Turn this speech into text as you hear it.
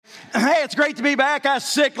Hey, it's great to be back. I was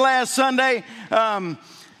sick last Sunday. Man,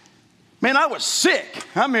 I was sick.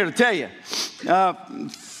 I'm here to tell you.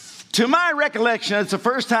 To my recollection, it's the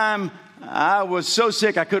first time I was so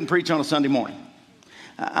sick I couldn't preach on a Sunday morning.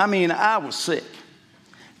 I was sick.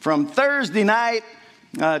 From Thursday night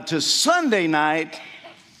to Sunday night,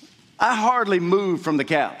 I hardly moved from the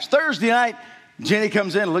couch. Thursday night, Jenny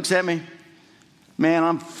comes in and looks at me. Man,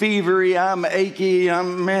 I'm fevery, I'm achy,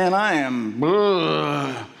 I am.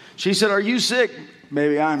 Ugh. She said, "Are you sick?"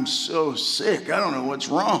 "Baby, I'm so sick. I don't know what's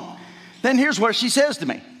wrong." Then here's what she says to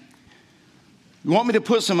me. "You want me to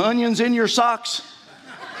put some onions in your socks?"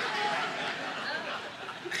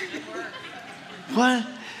 What?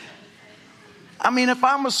 If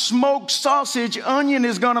I'm a smoked sausage, onion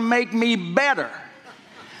is going to make me better.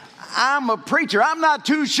 I'm a preacher. I'm not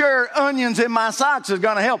too sure onions in my socks is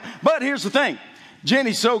going to help. But here's the thing.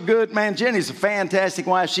 Jenny's so good, man. Jenny's a fantastic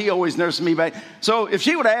wife. She always nurses me back. So if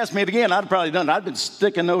she would have asked me it again, I'd have probably done it. I'd been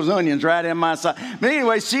sticking those onions right in my sock. But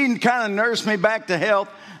anyway, she kind of nursed me back to health.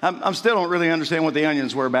 I still don't really understand what the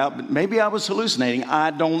onions were about, but maybe I was hallucinating.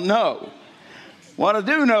 I don't know. What I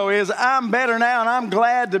do know is I'm better now, and I'm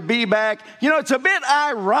glad to be back. It's a bit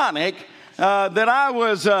ironic that I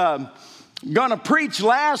was going to preach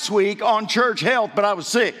last week on church health, but I was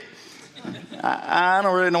sick. I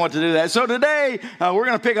don't really know what to do with that. So today, we're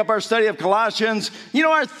going to pick up our study of Colossians.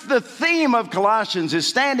 The theme of Colossians is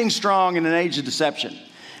standing strong in an age of deception.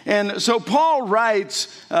 And so Paul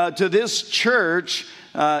writes to this church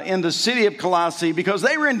in the city of Colossae because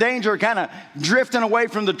they were in danger of kind of drifting away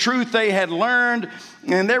from the truth they had learned.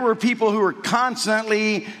 And there were people who were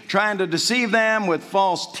constantly trying to deceive them with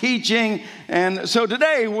false teaching. And so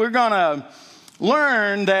today, we're going to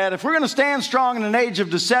learn that if we're going to stand strong in an age of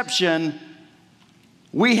deception,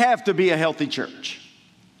 we have to be a healthy church.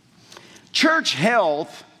 Church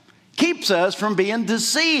health keeps us from being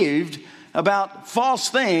deceived about false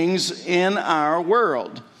things in our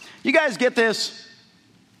world. You guys get this?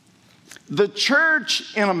 The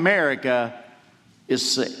church in America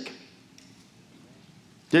is sick.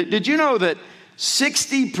 Did you know that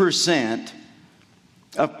 60%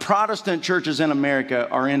 of Protestant churches in America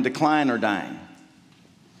are in decline or dying?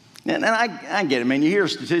 And I get it, man. You hear a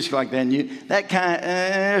statistic like that, and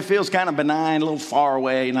it feels kind of benign, a little far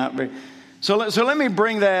away. Not very. So let me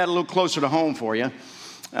bring that a little closer to home for you.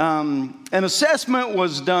 An assessment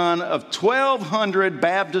was done of 1,200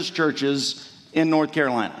 Baptist churches in North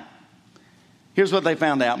Carolina. Here's what they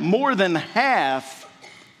found out. More than half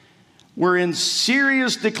were in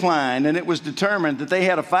serious decline, and it was determined that they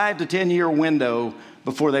had a 5 to 10 year window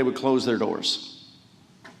before they would close their doors.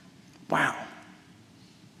 Wow.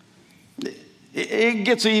 It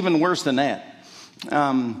gets even worse than that.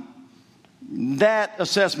 That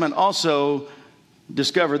assessment also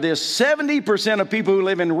discovered this. 70% of people who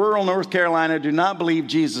live in rural North Carolina do not believe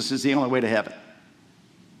Jesus is the only way to heaven.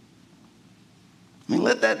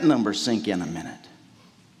 Let that number sink in a minute.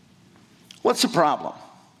 What's the problem?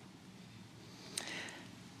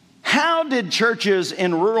 How did churches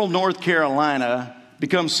in rural North Carolina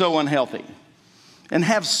become so unhealthy and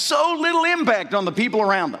have so little impact on the people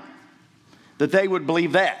around them that they would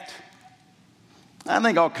believe that? I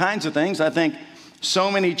think all kinds of things. I think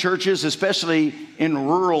so many churches, especially in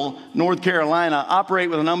rural North Carolina,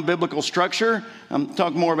 operate with an unbiblical structure. I'll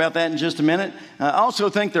talk more about that in just a minute. I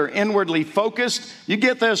also think they're inwardly focused. You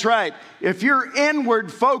get this right. If you're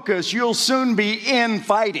inward focused, you'll soon be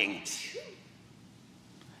infighting.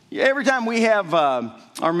 Every time we have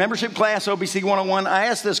our membership class, OBC 101, I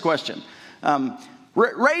ask this question.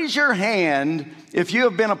 Raise your hand if you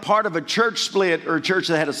have been a part of a church split or a church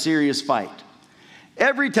that had a serious fight.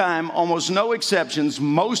 Every time, almost no exceptions,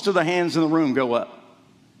 most of the hands in the room go up.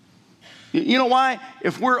 You know why?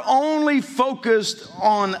 If we're only focused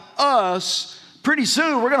on us, pretty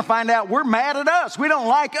soon we're going to find out we're mad at us. We don't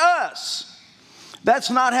like us. That's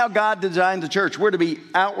not how God designed the church. We're to be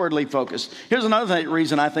outwardly focused. Here's another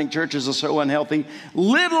reason I think churches are so unhealthy.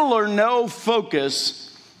 Little or no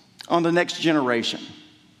focus on the next generation.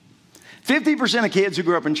 50% of kids who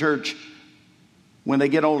grew up in church, when they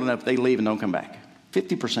get old enough, they leave and don't come back.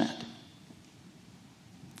 50%.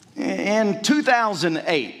 In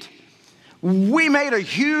 2008, we made a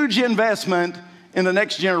huge investment in the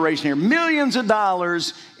next generation here. Millions of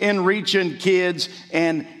dollars in reaching kids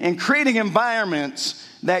and creating environments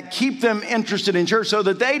that keep them interested in church so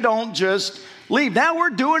that they don't just leave. Now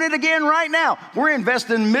we're doing it again right now. We're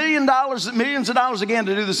investing millions of dollars again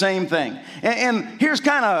to do the same thing. And here's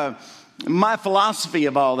kind of my philosophy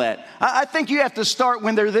of all that. I think you have to start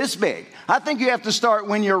when they're this big. I think you have to start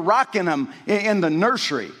when you're rocking them in the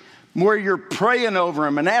nursery. where you're praying over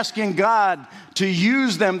them and asking God to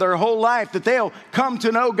use them their whole life, that they'll come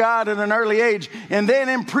to know God at an early age. And then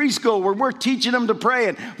in preschool, where we're teaching them to pray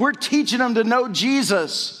and we're teaching them to know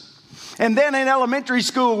Jesus. And then in elementary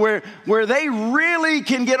school, where they really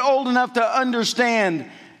can get old enough to understand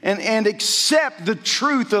and accept the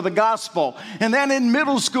truth of the gospel. And then in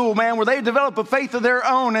middle school, man, where they develop a faith of their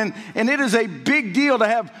own. And it is a big deal to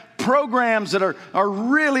have programs that are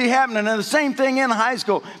really happening. And the same thing in high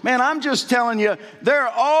school. Man, I'm just telling you, there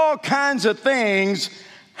are all kinds of things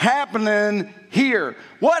happening here.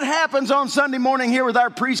 What happens on Sunday morning here with our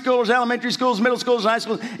preschoolers, elementary schools, middle schools, and high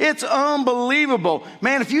schools? It's unbelievable.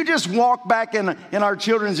 Man, if you just walk back in our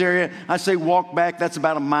children's area, I say walk back, that's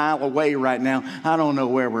about a mile away right now. I don't know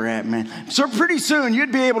where we're at, man. So pretty soon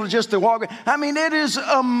you'd be able to walk. I mean, it is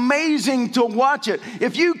amazing to watch it.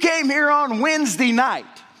 If you came here on Wednesday night,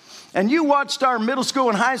 and you watched our middle school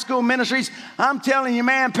and high school ministries, I'm telling you,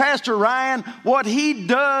 man, Pastor Ryan, what he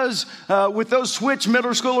does with those Switch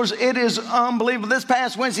middle schoolers, it is unbelievable. This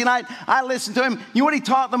past Wednesday night, I listened to him. You know what he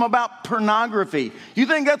taught them about? Pornography. You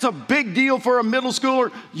think that's a big deal for a middle schooler?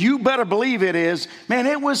 You better believe it is. Man,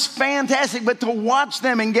 it was fantastic. But to watch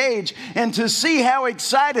them engage and to see how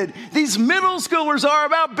excited these middle schoolers are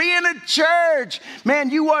about being at church.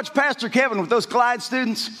 Man, you watch Pastor Kevin with those Clyde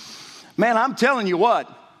students. Man, I'm telling you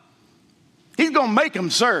what. He's going to make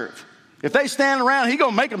them serve. If they stand around, he's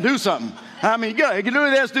going to make them do something. I mean, you can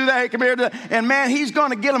do this, do that, hey, come here, do that. And man, he's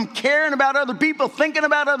going to get them caring about other people, thinking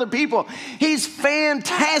about other people. He's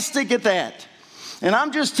fantastic at that. And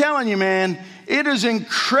I'm just telling you, man, it is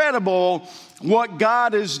incredible what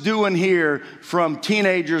God is doing here from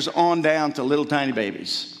teenagers on down to little tiny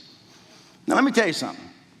babies. Now, let me tell you something.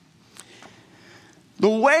 The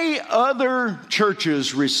way other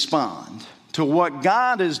churches respond to what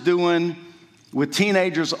God is doing with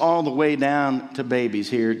teenagers all the way down to babies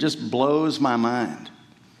here, it just blows my mind.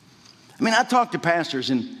 I mean, I talk to pastors,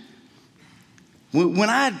 and when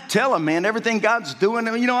I tell them, man, everything God's doing,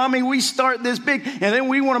 we start this big, and then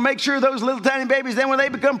we want to make sure those little tiny babies, then when they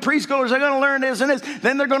become preschoolers, they're going to learn this and this.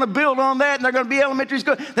 Then they're going to build on that, and they're going to be elementary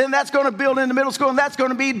school. Then that's going to build into middle school, and that's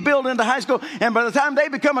going to be built into high school. And by the time they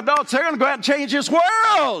become adults, they're going to go out and change this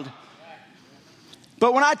world.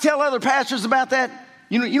 But when I tell other pastors about that,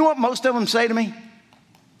 you know what most of them say to me?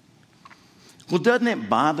 Well, doesn't it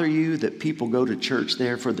bother you that people go to church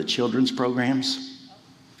there for the children's programs?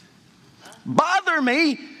 Bother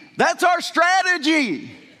me? That's our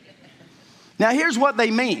strategy. Now, here's what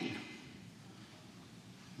they mean.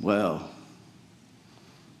 Well,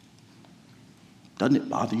 doesn't it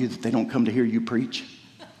bother you that they don't come to hear you preach?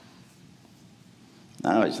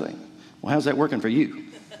 I always think, well, how's that working for you?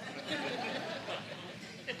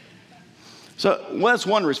 So, well, that's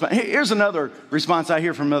one response. Here's another response I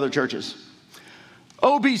hear from other churches.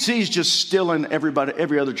 OBC's just stealing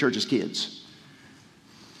every other church's kids.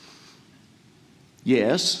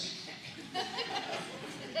 Yes.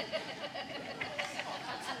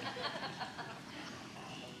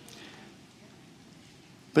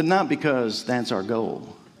 But not because that's our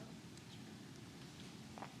goal.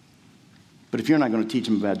 But if you're not going to teach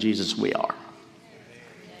them about Jesus, we are.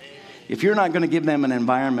 If you're not going to give them an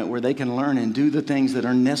environment where they can learn and do the things that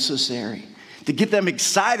are necessary to get them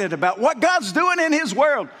excited about what God's doing in His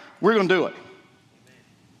world, we're going to do it.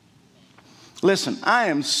 Listen, I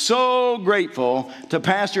am so grateful to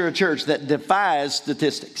pastor a church that defies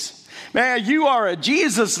statistics. Man, you are a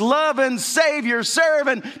Jesus-loving,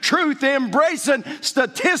 Savior-serving, truth-embracing,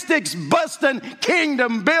 statistics-busting,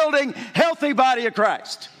 kingdom-building, healthy body of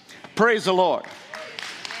Christ. Praise the Lord.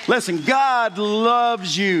 Listen, God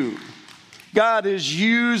loves you. God is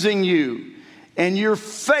using you, and your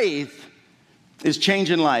faith is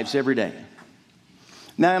changing lives every day.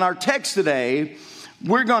 Now, in our text today,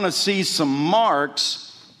 we're going to see some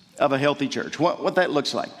marks of a healthy church, what that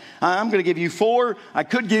looks like. I'm going to give you 4. I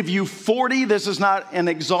could give you 40. This is not an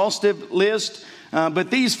exhaustive list,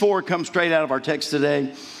 but these 4 come straight out of our text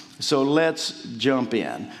today. So let's jump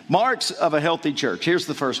in. Marks of a healthy church. Here's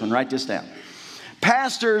the first one. Write this down.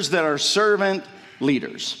 Pastors that are servant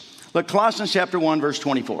leaders. Look, Colossians chapter 1, verse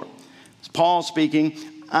 24. It's Paul speaking.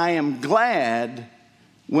 I am glad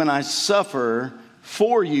when I suffer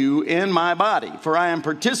for you in my body, for I am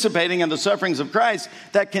participating in the sufferings of Christ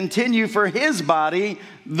that continue for His body,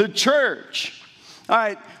 the church. All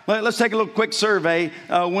right, let's take a little quick survey.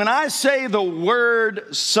 When I say the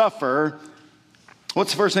word suffer,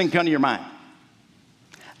 what's the first thing that comes to your mind?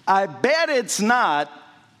 I bet it's not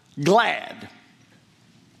glad.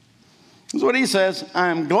 This is what he says. I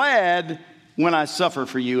am glad when I suffer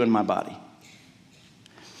for you in my body.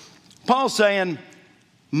 Paul's saying,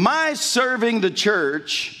 my serving the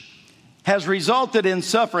church has resulted in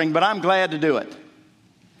suffering, but I'm glad to do it.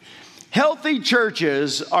 Healthy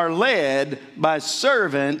churches are led by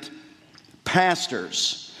servant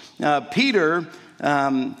pastors. Peter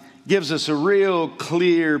gives us a real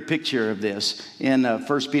clear picture of this in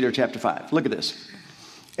 1 Peter chapter 5. Look at this.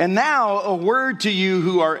 And now a word to you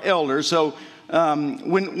who are elders. So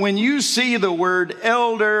when you see the word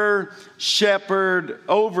elder, shepherd,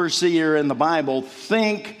 overseer in the Bible,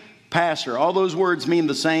 think pastor. All those words mean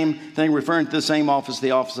the same thing, referring to the same office,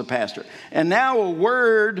 the office of pastor. And now a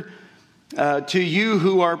word to you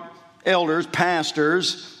who are elders,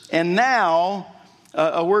 pastors, and now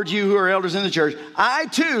a word to you who are elders in the church. I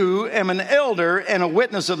too am an elder and a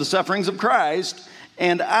witness of the sufferings of Christ,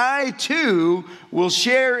 and I too will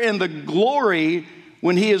share in the glory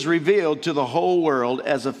when he is revealed to the whole world.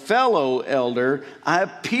 As a fellow elder, I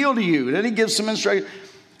appeal to you. Then he gives some instruction.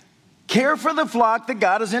 Care for the flock that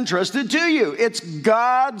God has entrusted to you. It's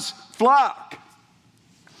God's flock.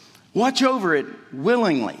 Watch over it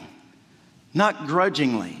willingly, not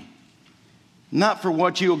grudgingly, not for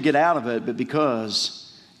what you'll get out of it, but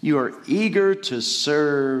because you are eager to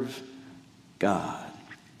serve God.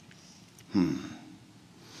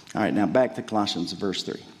 All right, now back to Colossians verse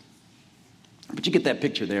 3. But you get that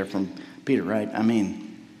picture there from Peter, right? I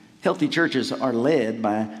mean, healthy churches are led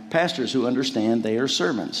by pastors who understand they are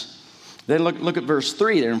servants. Then look at verse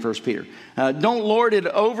 3 there in 1 Peter. Don't lord it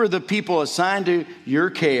over the people assigned to your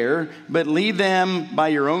care, but lead them by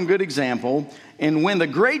your own good example. And when the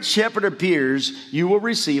great shepherd appears, you will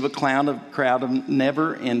receive a crowd of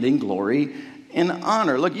never-ending glory and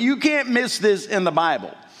honor. Look, you can't miss this in the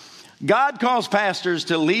Bible. God calls pastors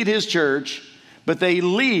to lead his church, but they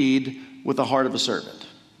lead with the heart of a servant.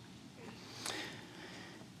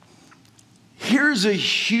 Here's a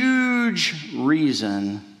huge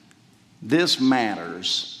reason this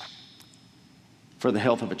matters for the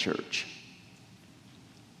health of a church.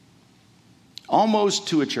 Almost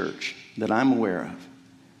to a church that I'm aware of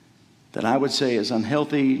that I would say is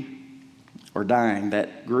unhealthy or dying,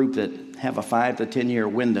 that group that have a 5 to 10 year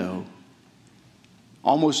window,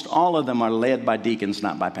 almost all of them are led by deacons,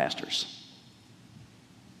 not by pastors.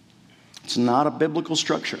 It's not a biblical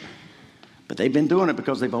structure, but they've been doing it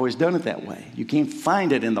because they've always done it that way. You can't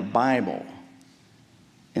find it in the Bible.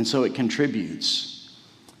 And so it contributes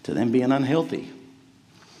to them being unhealthy.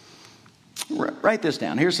 Write this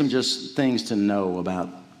down. Here's some just things to know about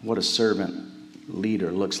what a servant leader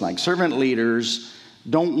looks like. Servant leaders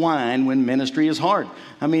don't whine when ministry is hard.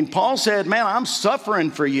 I mean, Paul said, man, I'm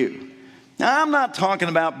suffering for you. Now, I'm not talking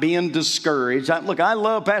about being discouraged. Look, I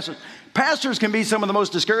love pastors. Pastors can be some of the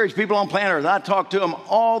most discouraged people on planet Earth. I talk to them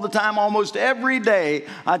all the time, almost every day.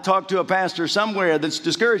 I talk to a pastor somewhere that's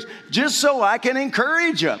discouraged just so I can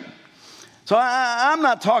encourage them. So I'm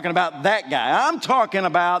not talking about that guy. I'm talking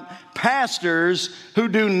about pastors who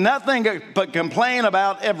do nothing but complain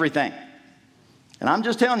about everything. And I'm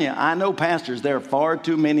just telling you, I know pastors, there are far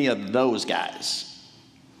too many of those guys.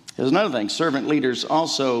 There's another thing. Servant leaders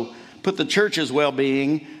also put the church's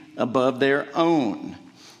well-being above their own.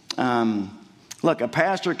 Look, a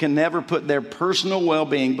pastor can never put their personal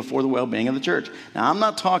well-being before the well-being of the church. Now, I'm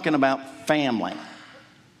not talking about family.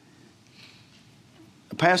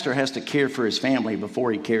 A pastor has to care for his family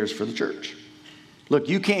before he cares for the church. Look,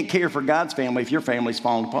 you can't care for God's family if your family's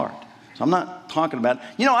falling apart. So I'm not talking about,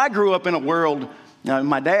 I grew up in a world,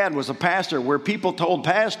 my dad was a pastor where people told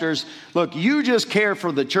pastors, look, you just care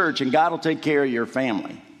for the church and God will take care of your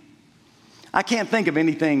family. I can't think of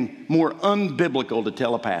anything more unbiblical to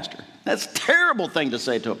tell a pastor. That's a terrible thing to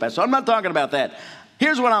say to a pastor. So I'm not talking about that.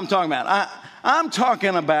 Here's what I'm talking about. I'm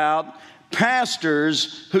talking about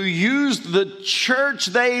pastors who use the church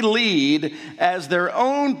they lead as their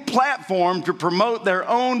own platform to promote their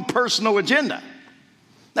own personal agenda.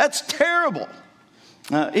 That's terrible.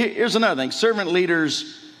 Here's another thing. Servant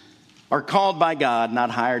leaders are called by God, not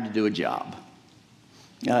hired to do a job.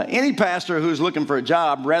 Any pastor who's looking for a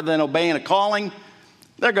job rather than obeying a calling,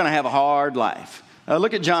 they're going to have a hard life.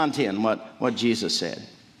 Look at John 10, what Jesus said.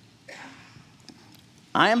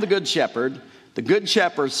 I am the good shepherd. The good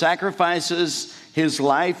shepherd sacrifices his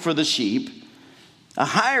life for the sheep. A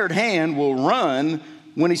hired hand will run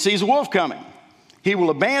when he sees a wolf coming. He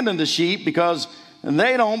will abandon the sheep because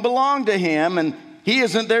they don't belong to him and he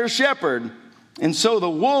isn't their shepherd. And so the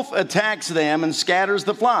wolf attacks them and scatters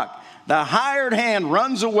the flock. The hired hand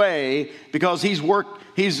runs away because he's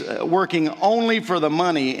working only for the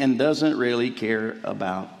money and doesn't really care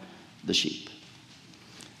about the sheep.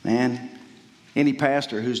 Man, any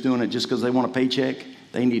pastor who's doing it just because they want a paycheck,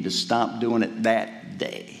 they need to stop doing it that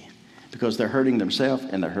day because they're hurting themselves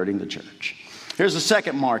and they're hurting the church. Here's the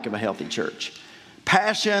second mark of a healthy church.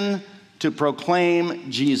 Passion to proclaim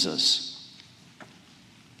Jesus.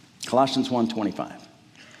 Colossians 1:25.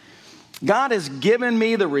 God has given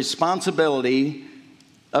me the responsibility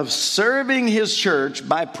of serving his church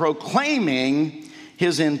by proclaiming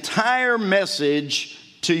his entire message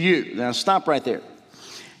to you. Now stop right there.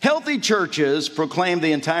 Healthy churches proclaim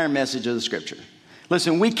the entire message of the Scripture.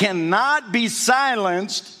 Listen, we cannot be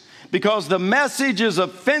silenced because the message is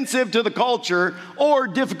offensive to the culture or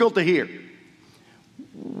difficult to hear.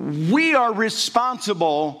 We are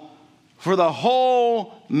responsible for the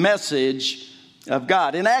whole message of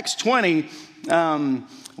God. In Acts 20,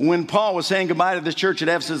 when Paul was saying goodbye to this church at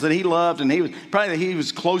Ephesus that he loved, and he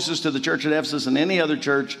was closest to the church at Ephesus than any other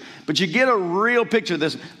church, but you get a real picture of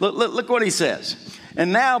this. Look what he says.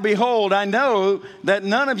 And now, behold, I know that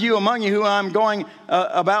none of you among you who I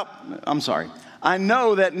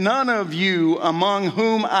know that none of you among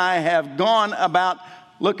whom I have gone about,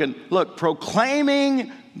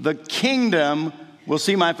 proclaiming the kingdom will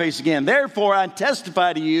see my face again. Therefore, I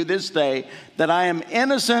testify to you this day that I am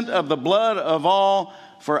innocent of the blood of all,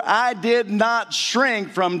 for I did not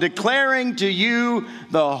shrink from declaring to you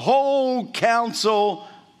the whole counsel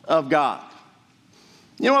of God.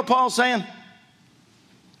 You know what Paul's saying?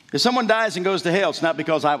 If someone dies and goes to hell, it's not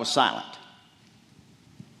because I was silent.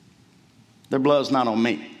 Their blood's not on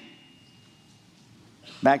me.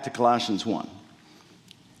 Back to Colossians 1.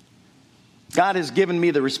 God has given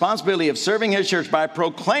me the responsibility of serving his church by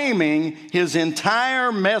proclaiming his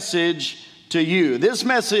entire message to you. This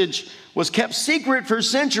message was kept secret for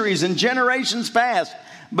centuries and generations past,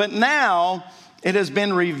 but now it has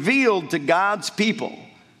been revealed to God's people.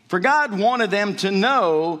 For God wanted them to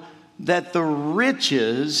know that the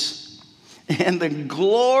riches and the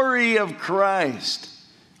glory of Christ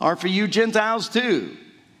are for you Gentiles too.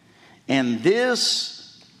 And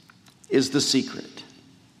this is the secret.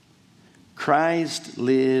 Christ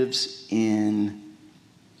lives in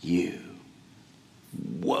you.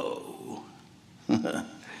 Whoa.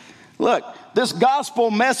 Look, this gospel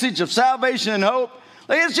message of salvation and hope,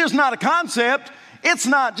 it's just not a concept. It's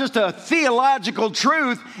not just a theological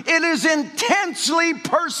truth. It is intensely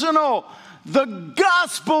personal. The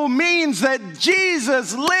gospel means that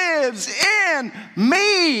Jesus lives in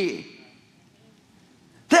me.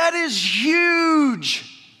 That is huge.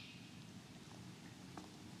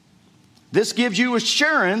 This gives you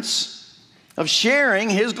assurance of sharing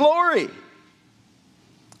his glory.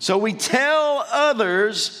 So we tell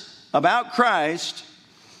others about Christ,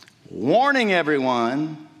 warning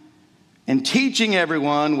everyone and teaching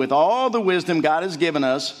everyone with all the wisdom God has given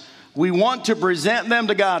us. We want to present them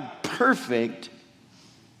to God perfect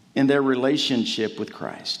in their relationship with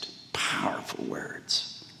Christ. Powerful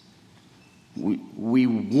words. We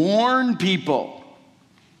warn people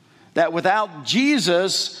that without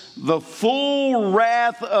Jesus, the full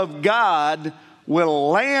wrath of God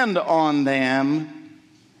will land on them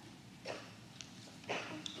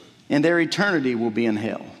and their eternity will be in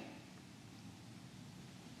hell.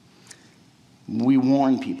 We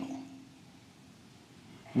warn people.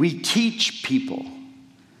 We teach people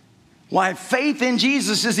why faith in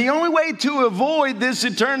Jesus is the only way to avoid this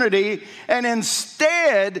eternity and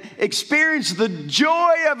instead experience the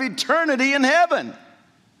joy of eternity in heaven.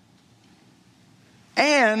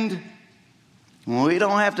 And we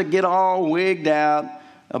don't have to get all wigged out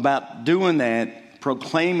about doing that,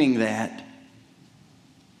 proclaiming that,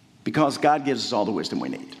 because God gives us all the wisdom we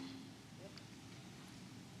need.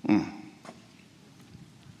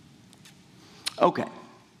 Okay.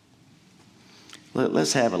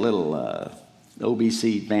 Let's have a little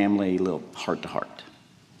OBC family, little heart-to-heart.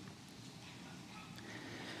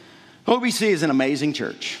 OBC is an amazing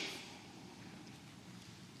church.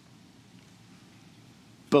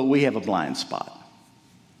 But we have a blind spot.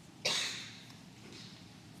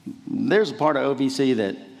 There's a part of OVC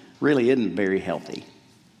that really isn't very healthy.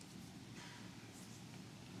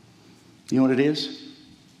 You know what it is?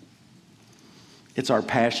 It's our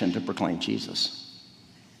passion to proclaim Jesus.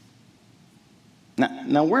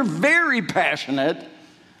 Now we're very passionate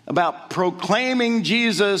about proclaiming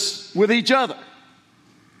Jesus with each other.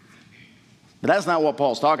 But that's not what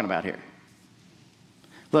Paul's talking about here.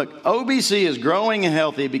 Look, OBC is growing and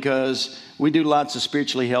healthy because we do lots of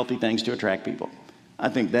spiritually healthy things to attract people. I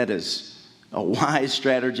think that is a wise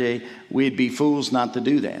strategy. We'd be fools not to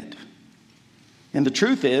do that. And the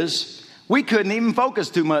truth is, we couldn't even focus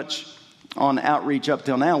too much on outreach up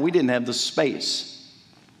till now. We didn't have the space.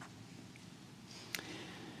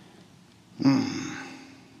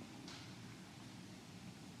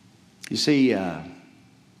 You see,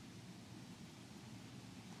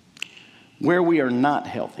 where we are not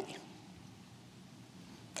healthy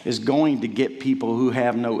is going to get people who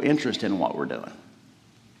have no interest in what we're doing.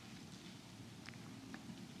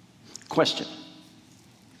 Question.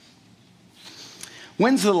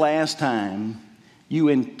 When's the last time you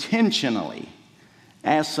intentionally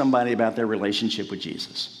asked somebody about their relationship with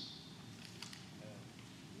Jesus?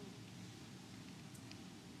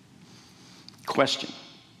 Question.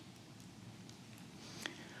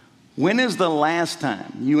 When is the last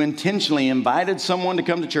time you intentionally invited someone to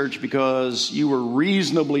come to church because you were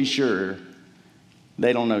reasonably sure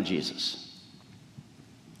they don't know Jesus?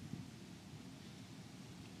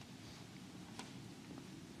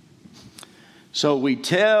 So we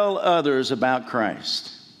tell others about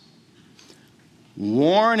Christ,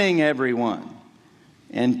 warning everyone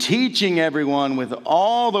and teaching everyone with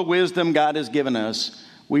all the wisdom God has given us.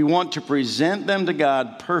 We want to present them to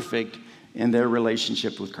God perfect in their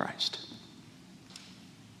relationship with Christ.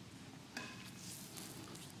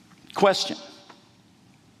 Question.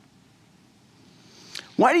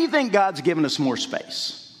 Why do you think God's given us more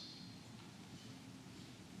space?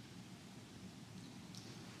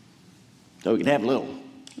 So we can have a little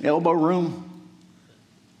elbow room,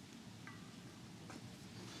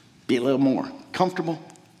 be a little more comfortable.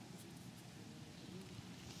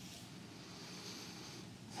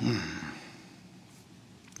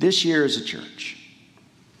 This year as a church,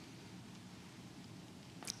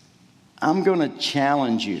 I'm going to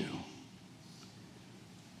challenge you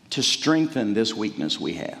to strengthen this weakness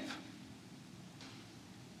we have,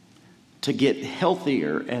 to get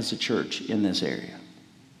healthier as a church in this area.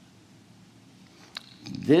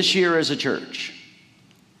 This year as a church,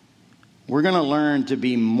 we're going to learn to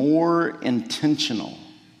be more intentional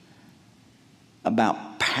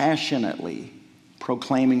about passionately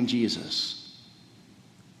proclaiming Jesus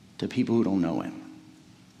to people who don't know him.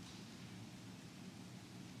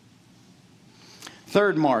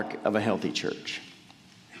 Third mark of a healthy church: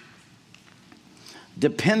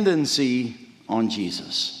 dependency on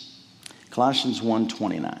Jesus. Colossians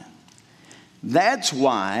 1:29. That's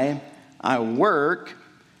why I work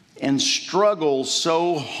and struggle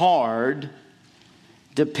so hard,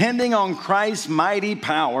 depending on Christ's mighty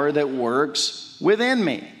power that works within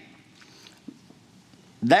me.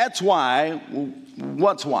 That's why.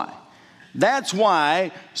 What's why? That's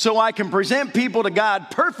why, so I can present people to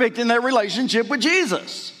God perfect in their relationship with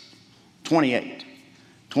Jesus. 28.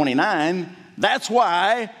 29. That's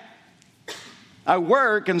why I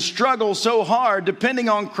work and struggle so hard, depending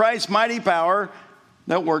on Christ's mighty power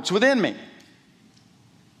that works within me.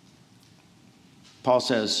 Paul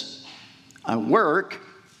says, I work.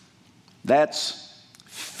 That's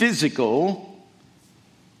physical.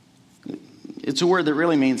 It's a word that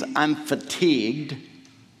really means I'm fatigued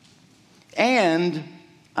and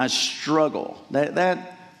I struggle. That's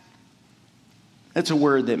a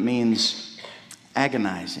word that means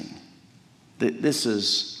agonizing. This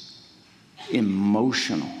is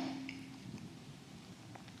emotional.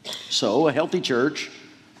 So a healthy church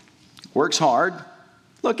works hard.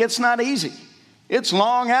 Look, it's not easy. It's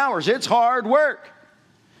long hours. It's hard work.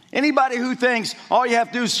 Anybody who thinks all you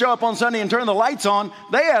have to do is show up on Sunday and turn the lights on,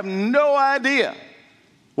 they have no idea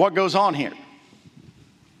what goes on here.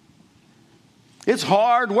 It's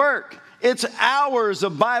hard work. It's hours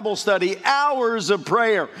of Bible study, hours of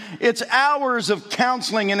prayer. It's hours of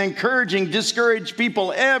counseling and encouraging discouraged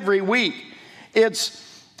people every week.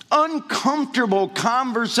 It's uncomfortable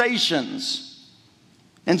conversations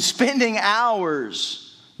and spending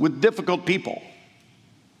hours with difficult people.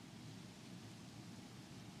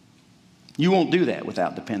 You won't do that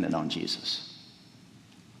without depending on Jesus.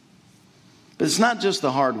 But it's not just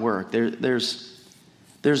the hard work. There's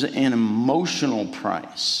an emotional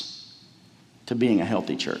price to being a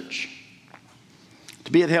healthy church.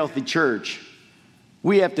 To be a healthy church,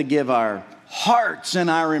 we have to give our hearts and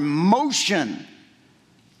our emotion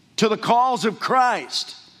to the cause of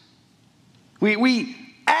Christ. We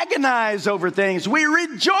agonize over things. We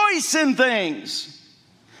rejoice in things.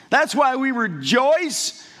 That's why we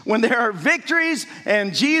rejoice when there are victories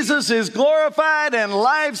and Jesus is glorified and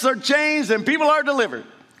lives are changed and people are delivered.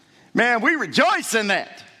 Man, we rejoice in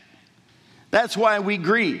that. That's why we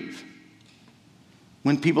grieve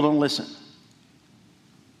when people don't listen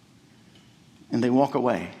and they walk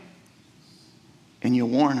away. And you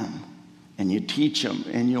warn them and you teach them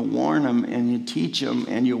and you warn them and you teach them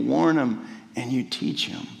and you warn them and you teach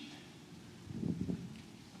them.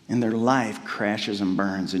 And their life crashes and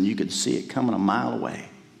burns and you could see it coming a mile away.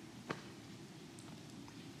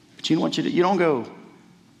 But you know what you do? You don't go,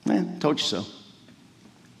 man, told you so.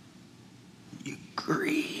 You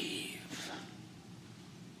grieve.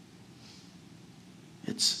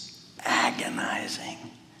 It's agonizing.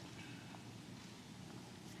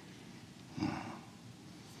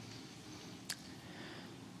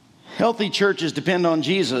 Healthy churches depend on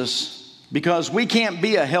Jesus because we can't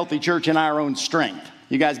be a healthy church in our own strength.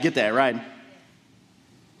 You guys get that, right?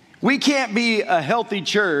 We can't be a healthy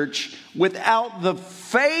church without the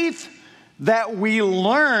faith that we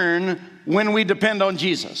learn when we depend on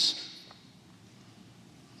Jesus.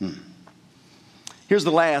 Here's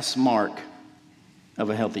the last mark of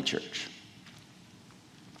a healthy church.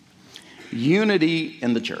 Unity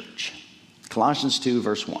in the church. Colossians 2,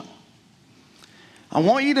 verse 1. I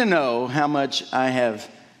want you to know how much I have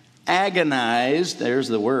agonized, there's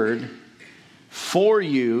the word, for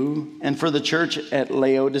you and for the church at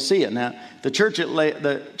Laodicea. Now, the church at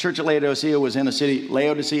Laodicea was in a city,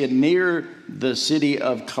 Laodicea, near the city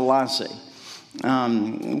of Colossae.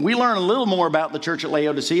 We learn a little more about the church at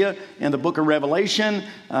Laodicea in the book of Revelation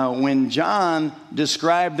when John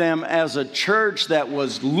described them as a church that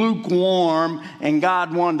was lukewarm and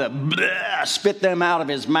God wanted to spit them out of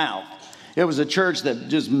his mouth. It was a church that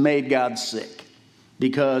just made God sick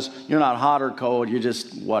because you're not hot or cold, you're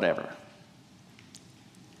just whatever.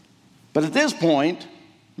 But at this point,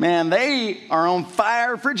 man, they are on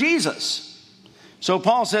fire for Jesus. So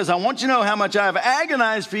Paul says, I want you to know how much I have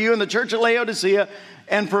agonized for you in the church at Laodicea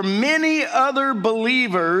and for many other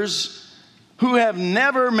believers who have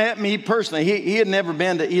never met me personally. He had never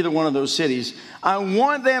been to either one of those cities. I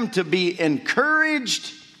want them to be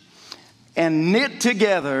encouraged and knit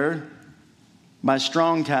together by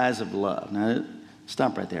strong ties of love. Now,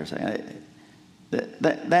 stop right there.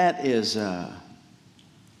 That is an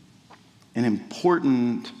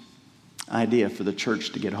important idea for the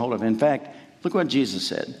church to get hold of. In fact, look what Jesus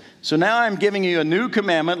said. So now I'm giving you a new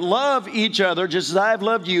commandment. Love each other. Just as I've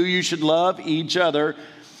loved you, you should love each other.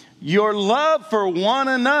 Your love for one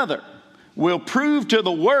another will prove to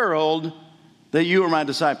the world that you are my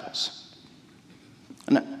disciples.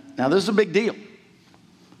 Now this is a big deal.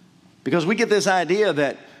 Because we get this idea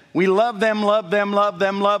that we love them, love them, love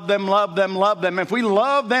them, love them, love them, love them. If we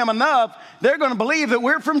love them enough, they're going to believe that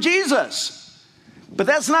we're from Jesus. But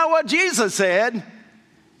that's not what Jesus said.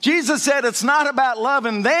 Jesus said it's not about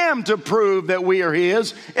loving them to prove that we are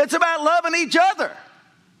his. It's about loving each other.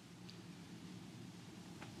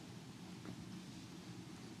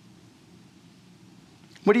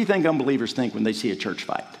 What do you think unbelievers think when they see a church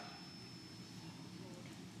fight?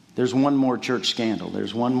 There's one more church scandal.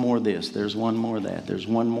 There's one more this. There's one more that. There's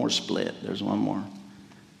one more split. There's one more.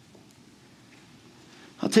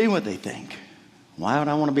 I'll tell you what they think. Why would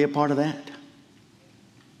I want to be a part of that?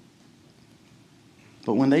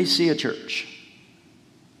 But when they see a church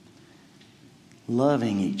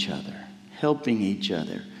loving each other, helping each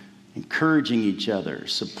other, encouraging each other,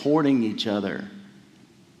 supporting each other,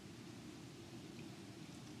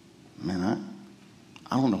 man,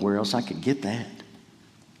 I don't know where else I could get that.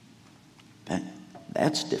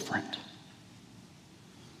 That's different.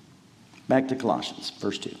 Back to Colossians,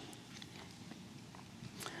 verse 2.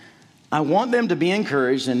 I want them to be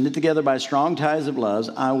encouraged and knit together by strong ties of love.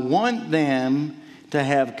 I want them to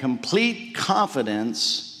have complete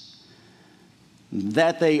confidence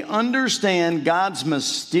that they understand God's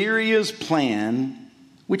mysterious plan,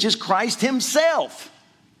 which is Christ himself.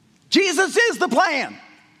 Jesus is the plan.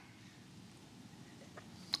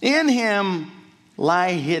 In him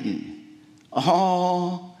lie hidden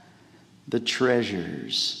all the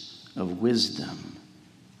treasures of wisdom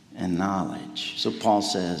and knowledge. So Paul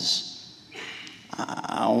says,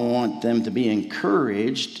 I want them to be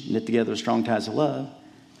encouraged, knit together with strong ties of love,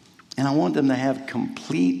 and I want them to have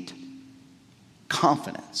complete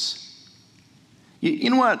confidence. You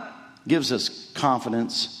know what gives us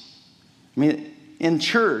confidence? I mean, in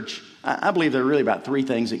church, I believe there are really about three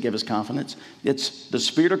things that give us confidence. It's the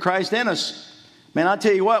Spirit of Christ in us. Man, I'll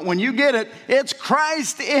tell you what, when you get it, it's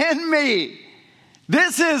Christ in me.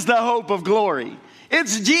 This is the hope of glory.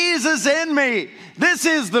 It's Jesus in me. This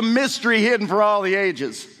is the mystery hidden for all the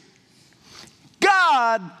ages.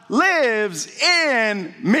 God lives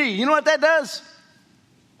in me. You know what that does?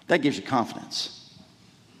 That gives you confidence.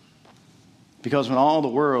 Because when all the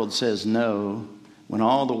world says no, when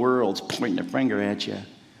all the world's pointing a finger at you,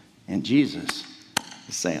 and Jesus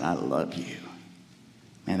is saying, I love you,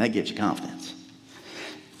 man, that gives you confidence.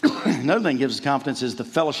 Another thing that gives us confidence is the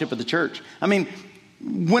fellowship of the church. I mean,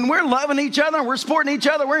 when we're loving each other, we're supporting each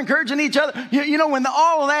other, we're encouraging each other, you know, when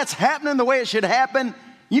all of that's happening the way it should happen,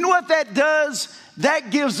 you know what that does? That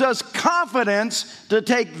gives us confidence to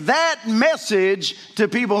take that message to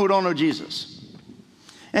people who don't know Jesus.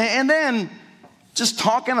 And then just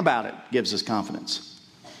talking about it gives us confidence.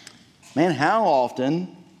 Man, how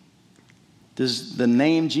often does the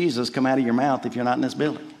name Jesus come out of your mouth if you're not in this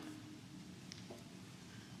building?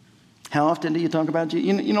 How often do you talk about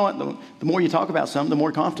Jesus? You know what? The more you talk about something, the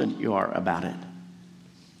more confident you are about it.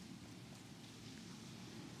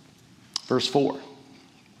 Verse 4.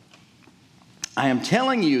 I am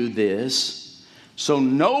telling you this so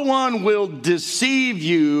no one will deceive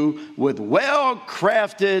you with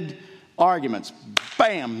well-crafted arguments.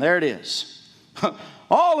 Bam, there it is.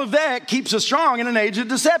 All of that keeps us strong in an age of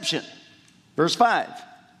deception. Verse 5.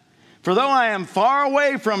 For though I am far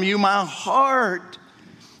away from you, my heart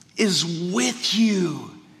is with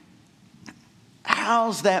you.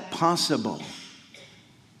 How's that possible?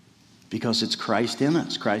 Because it's Christ in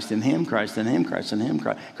us, Christ in him, Christ in him, Christ in him,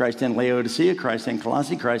 Christ in Laodicea, Christ in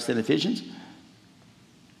Colossae, Christ in Ephesians.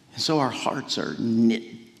 And so our hearts are knit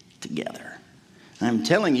together. I'm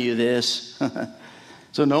telling you this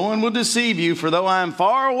so no one will deceive you, for though I am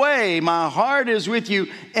far away, my heart is with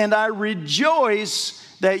you, and I rejoice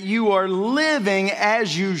that you are living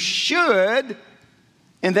as you should,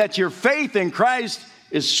 and that your faith in Christ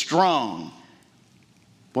is strong.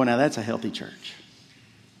 Boy, now that's a healthy church.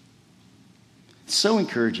 It's so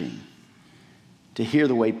encouraging to hear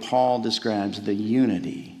the way Paul describes the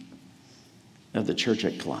unity of the church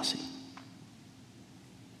at Colossae.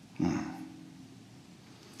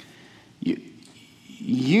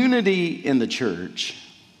 Unity in the church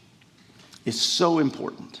is so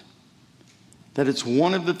important that it's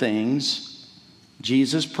one of the things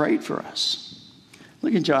Jesus prayed for us.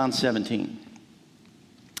 Look at John 17.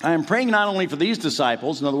 I am praying not only for these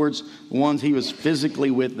disciples, in other words, the ones he was physically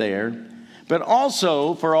with there, but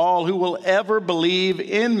also for all who will ever believe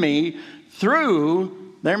in me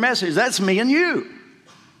through their message. That's me and you.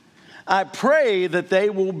 I pray that they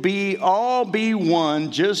will all be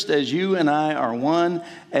one, just as you and I are one,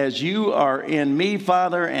 as you are in me,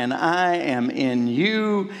 Father, and I am in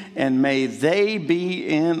you, and may they be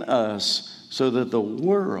in us, so that the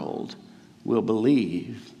world will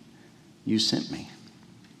believe you sent me.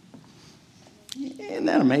 Isn't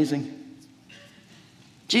that amazing?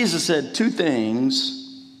 Jesus said two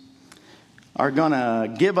things are going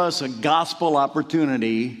to give us a gospel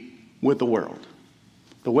opportunity with the world.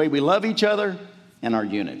 The way we love each other and our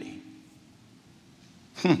unity.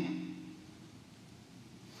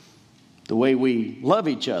 The way we love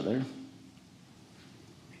each other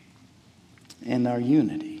and our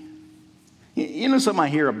unity. You know something I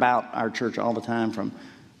hear about our church all the time from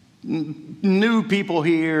new people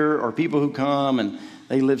here or people who come and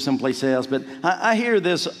they live someplace else, but I hear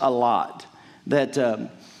this a lot, that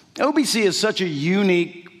OBC is such a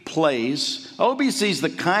unique place. OBC is the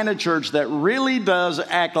kind of church that really does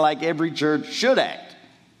act like every church should act.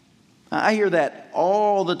 I hear that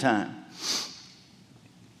all the time.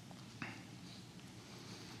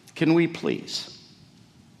 Can we please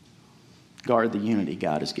guard the unity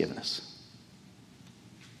God has given us?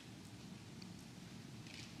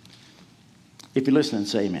 If you're listening,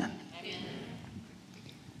 say amen.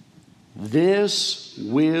 This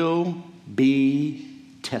will be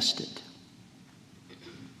tested.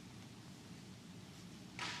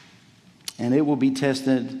 And it will be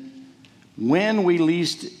tested when we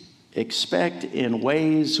least expect, in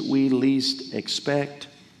ways we least expect.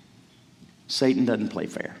 Satan doesn't play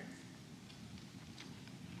fair.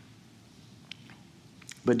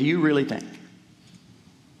 But do you really think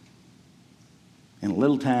in a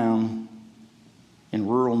little town in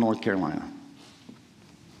rural North Carolina,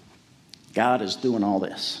 God is doing all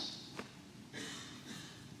this,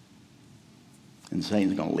 and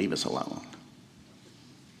Satan's going to leave us alone?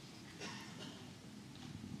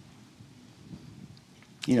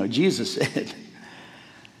 You know, Jesus said,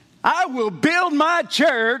 I will build my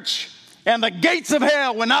church, and the gates of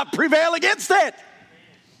hell will not prevail against it.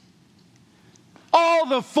 All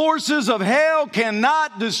the forces of hell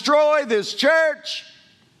cannot destroy this church,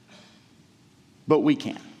 but we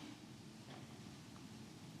can.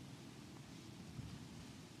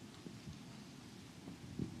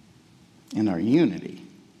 And our unity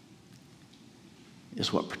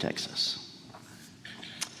is what protects us.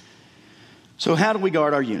 So how do we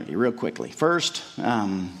guard our unity? Real quickly. First,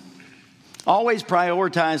 always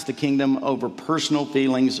prioritize the kingdom over personal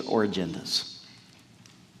feelings or agendas.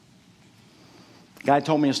 A guy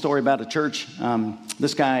told me a story about a church.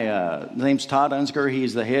 This guy, his name's Todd Unsker.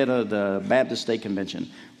 He's the head of the Baptist State Convention.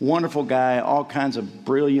 Wonderful guy, all kinds of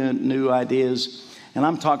brilliant new ideas. And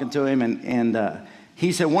I'm talking to him, and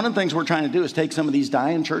he said, one of the things we're trying to do is take some of these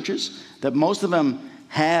dying churches that most of them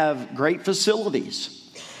have great facilities.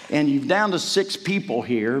 And you've down to 6 people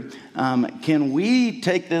here. Can we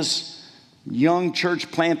take this young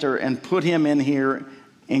church planter and put him in here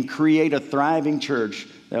and create a thriving church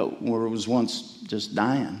that was once just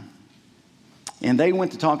dying? And they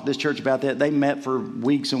went to talk to this church about that. They met for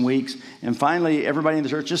weeks and weeks. And finally, everybody in the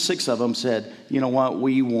church, just 6 of them, said, you know what,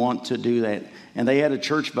 we want to do that. And they had a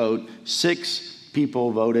church vote. 5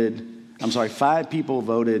 people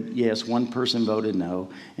voted yes, 1 person voted no.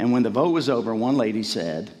 And when the vote was over, one lady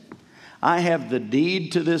said, I have the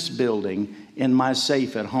deed to this building in my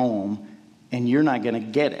safe at home, and you're not going to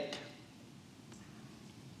get it.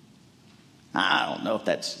 I don't know if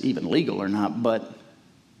that's even legal or not, but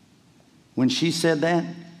when she said that,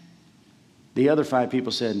 the other 5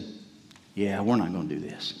 people said, yeah, we're not going to do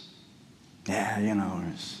this. Yeah,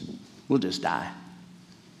 we'll just die.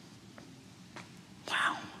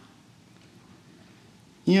 Wow.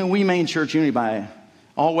 We maintain church unity by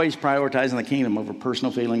always prioritizing the kingdom over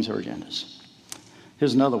personal feelings or agendas.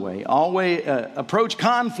 Here's another way. Always approach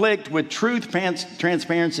conflict with truth,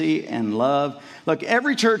 transparency, and love. Look,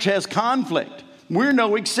 every church has conflict. We're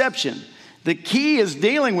no exception. The key is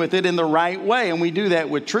dealing with it in the right way. And we do that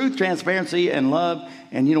with truth, transparency, and love.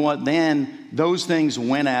 And you know what? Then those things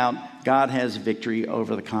win out. God has victory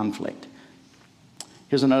over the conflict.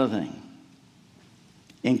 Here's another thing.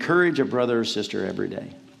 Encourage a brother or sister every day.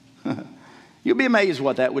 You'll be amazed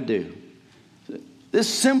what that would do. This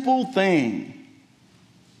simple thing.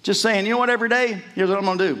 Just saying, you know what, every day, here's what I'm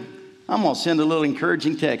going to do. I'm going to send a little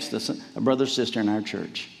encouraging text to a brother or sister in our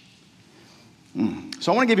church.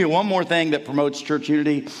 So I want to give you one more thing that promotes church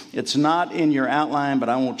unity. It's not in your outline, but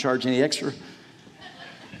I won't charge any extra.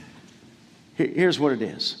 Here's what it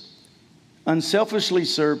is. Unselfishly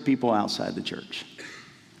serve people outside the church.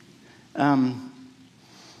 I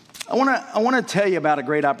want to tell you about a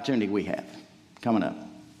great opportunity we have coming up.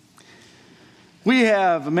 We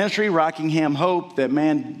have a ministry, Rockingham Hope,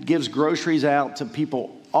 that gives groceries out to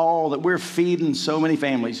people that we're feeding so many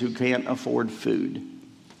families who can't afford food.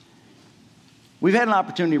 We've had an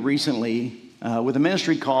opportunity recently with a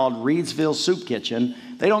ministry called Reedsville Soup Kitchen.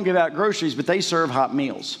 They don't give out groceries, but they serve hot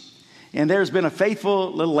meals. And there's been a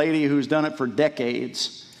faithful little lady who's done it for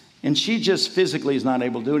decades, and she just physically is not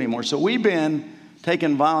able to do it anymore. So we've been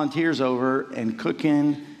taking volunteers over and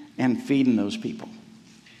cooking and feeding those people.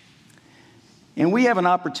 And we have an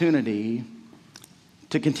opportunity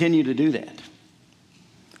to continue to do that.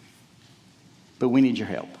 But we need your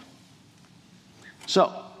help.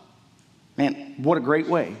 So, man, what a great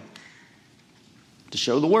way to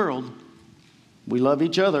show the world we love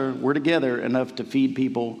each other. We're together enough to feed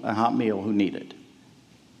people a hot meal who need it.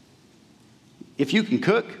 If you can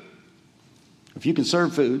cook, if you can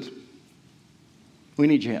serve food, we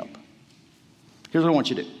need your help. Here's what I want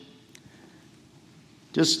you to do.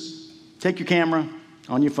 Just take your camera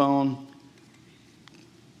on your phone,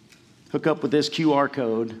 hook up with this QR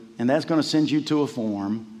code, and that's going to send you to a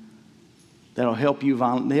form that'll help you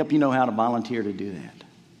know how to volunteer to do that.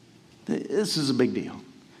 This is a big deal.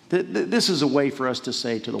 This is a way for us to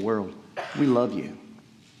say to the world, we love you.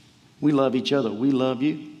 We love each other. We love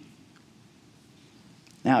you.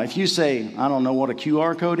 Now, if you say, I don't know what a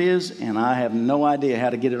QR code is, and I have no idea how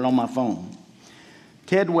to get it on my phone,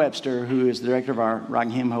 Ted Webster, who is the director of our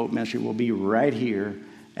Rockingham Hope Ministry, will be right here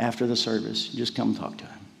after the service. Just come talk to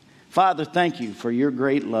him. Father, thank you for your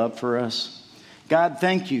great love for us. God,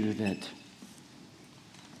 thank you that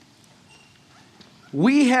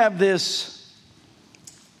we have this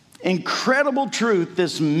incredible truth,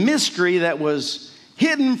 this mystery that was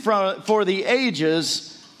hidden for the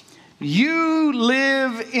ages. You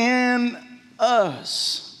live in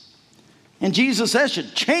us. And Jesus, that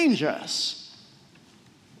should change us.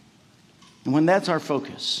 And when that's our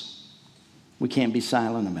focus, we can't be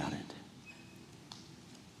silent about it.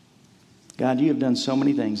 God, you have done so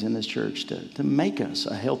many things in this church to make us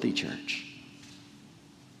a healthy church.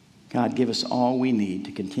 God, give us all we need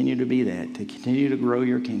to continue to be that, to continue to grow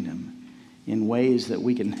your kingdom in ways that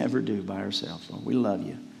we can never do by ourselves. Lord, we love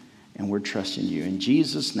you, and we're trusting you. In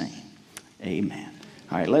Jesus' name, amen.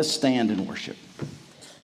 All right, let's stand and worship.